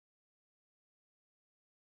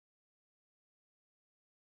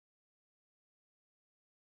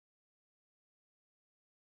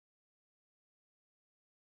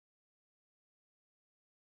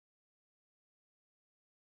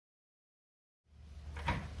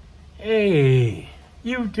Hey,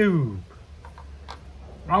 YouTube,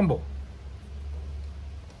 Rumble.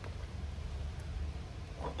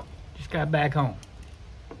 Just got back home.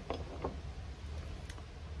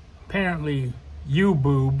 Apparently,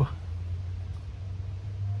 BOOB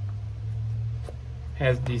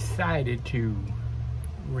has decided to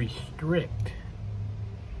restrict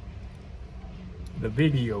the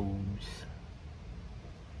videos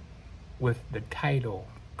with the title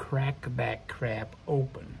Crackback Crap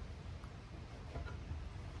Open.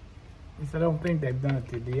 At least I don't think they've done it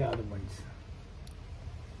to the other ones.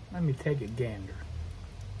 Let me take a gander.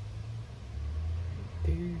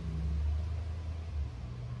 Library.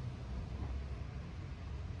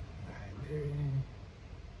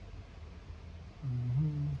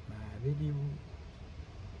 My video.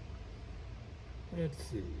 Let's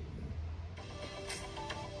see.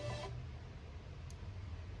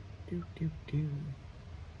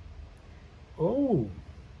 Oh,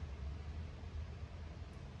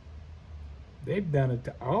 they've done it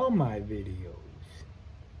to all my videos.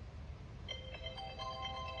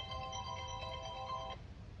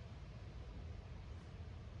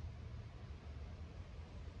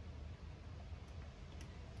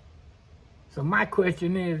 So my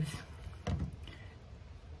question is,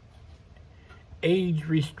 age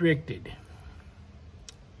restricted.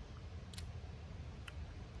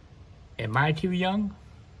 Am I too young?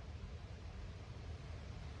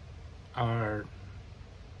 Are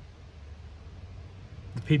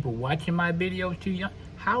the people watching my videos too young?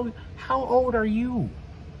 How old are you?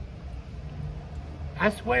 I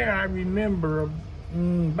swear I remember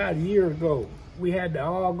about a year ago, we had to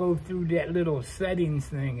all go through that little settings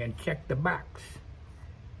thing and check the box.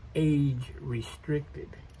 Age restricted.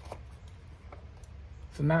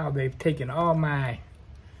 So now they've taken all my,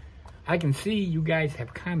 I can see you guys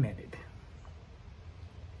have commented,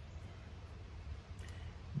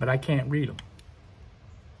 but I can't read them.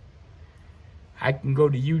 I can go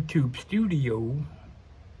to YouTube Studio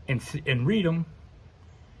and read them.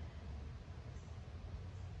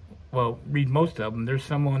 Well, read most of them. There's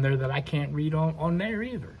some on there that I can't read on there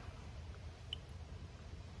either.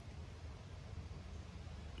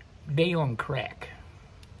 They on crack.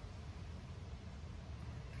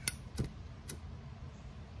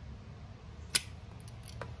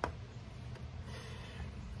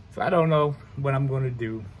 So I don't know what I'm going to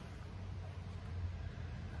do.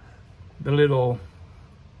 The little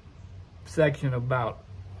section about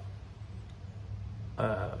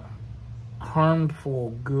harmful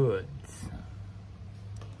goods.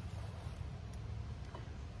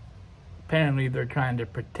 Apparently they're trying to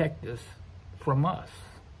protect us from us.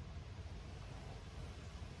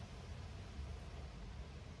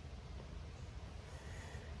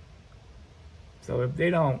 So if they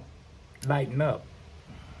don't lighten up,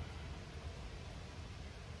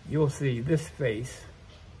 you'll see this face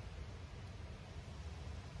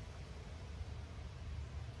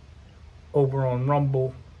over on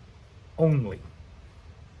Rumble only.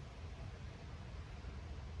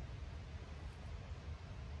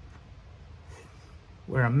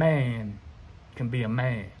 Where a man can be a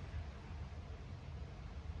man.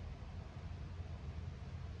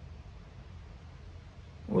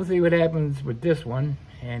 We'll see what happens with this one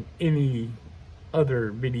and any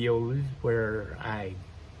other videos where I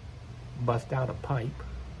bust out a pipe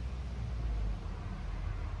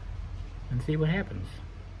and see what happens.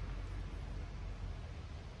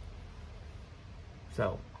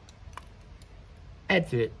 So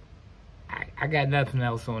that's it. I got nothing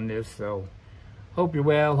else on this, so hope you're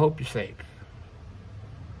well, hope you're safe.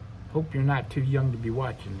 Hope you're not too young to be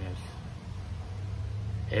watching this.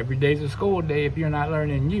 Every day's a school day. If you're not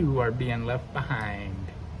learning, you are being left behind.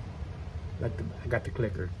 I got the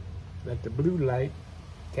clicker. Let the blue light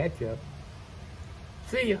catch up.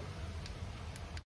 See ya.